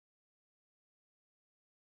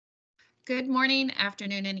Good morning,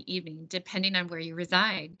 afternoon, and evening, depending on where you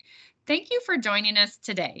reside. Thank you for joining us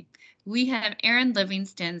today. We have Aaron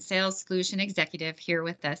Livingston, Sales Solution Executive, here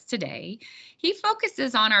with us today. He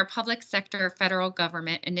focuses on our public sector federal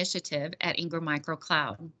government initiative at Ingram Micro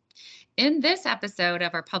Cloud. In this episode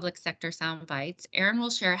of our Public Sector Soundbites, Aaron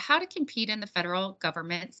will share how to compete in the federal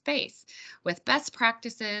government space with best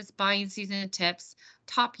practices, buying season tips,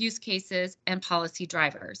 top use cases, and policy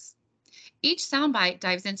drivers. Each soundbite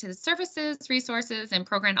dives into the services, resources, and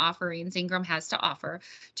program offerings Ingram has to offer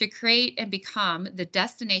to create and become the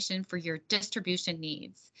destination for your distribution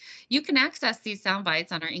needs. You can access these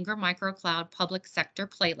soundbites on our Ingram Micro Cloud Public Sector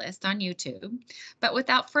playlist on YouTube. But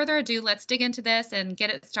without further ado, let's dig into this and get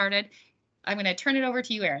it started. I'm going to turn it over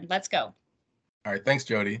to you, Aaron. Let's go. All right, thanks,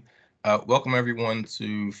 Jody. Welcome everyone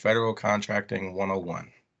to Federal Contracting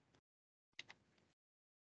 101.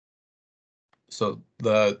 So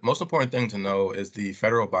the most important thing to know is the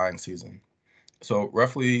federal buying season. So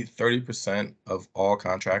roughly 30% of all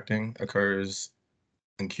contracting occurs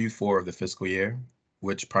in Q4 of the fiscal year,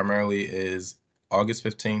 which primarily is August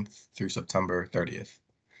 15th through September 30th.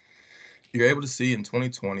 You're able to see in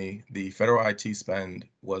 2020, the federal IT spend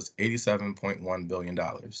was $87.1 billion.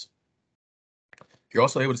 You're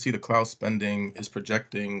also able to see the cloud spending is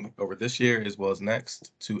projecting over this year as well as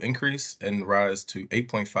next to increase and rise to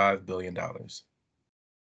 $8.5 billion.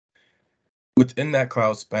 Within that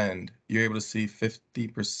cloud spend, you're able to see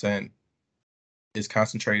 50% is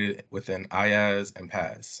concentrated within IaaS and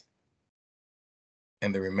PaaS.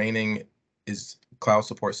 And the remaining is cloud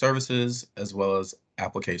support services as well as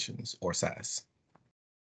applications or SaaS.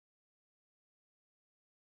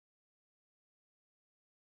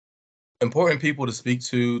 Important people to speak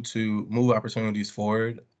to move opportunities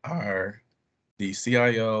forward are the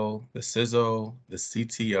CIO, the CISO, the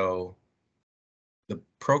CTO, the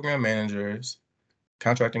program managers,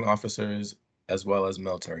 contracting officers, as well as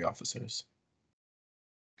military officers.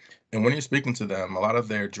 And when you're speaking to them, a lot of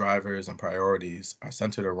their drivers and priorities are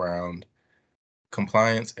centered around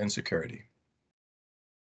compliance and security.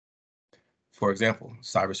 For example,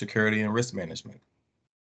 cybersecurity and risk management,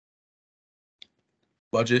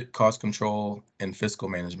 budget, cost control, and fiscal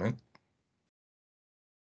management,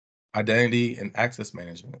 identity and access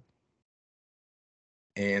management,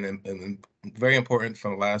 and very important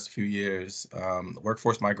from the last few years,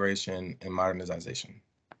 workforce migration and modernization.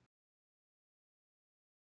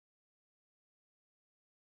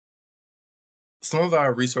 Some of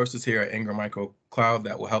our resources here at Ingram Micro Cloud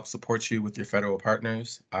that will help support you with your federal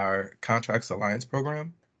partners are Contracts Alliance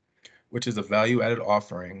Program, which is a value-added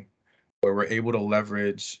offering where we're able to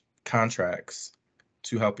leverage contracts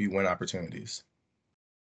to help you win opportunities.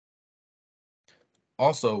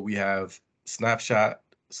 Also, we have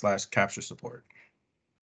snapshot/capture support.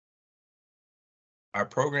 Our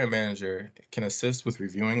program manager can assist with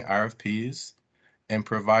reviewing RFPs and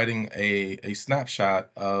providing a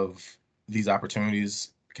snapshot of these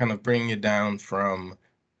opportunities, kind of bringing it down from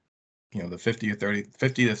the 50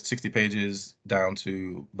 to 60 pages down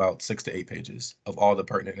to about 6 to 8 pages of all the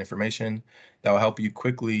pertinent information that will help you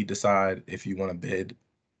quickly decide if you want to bid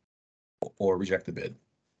or reject the bid.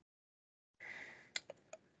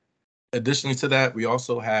 Additionally to that, we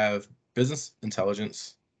also have business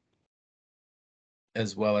intelligence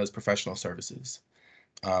as well as professional services,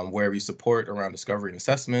 where we support around discovery and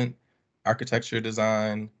assessment, architecture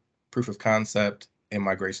design, proof of concept, and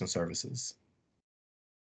migration services.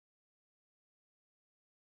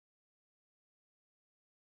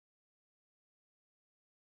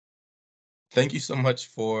 Thank you so much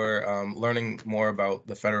for learning more about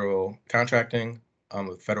the federal contracting,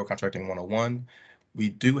 with Federal Contracting 101. We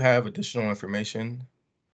do have additional information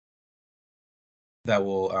that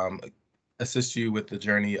will assist you with the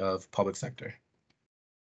journey of public sector.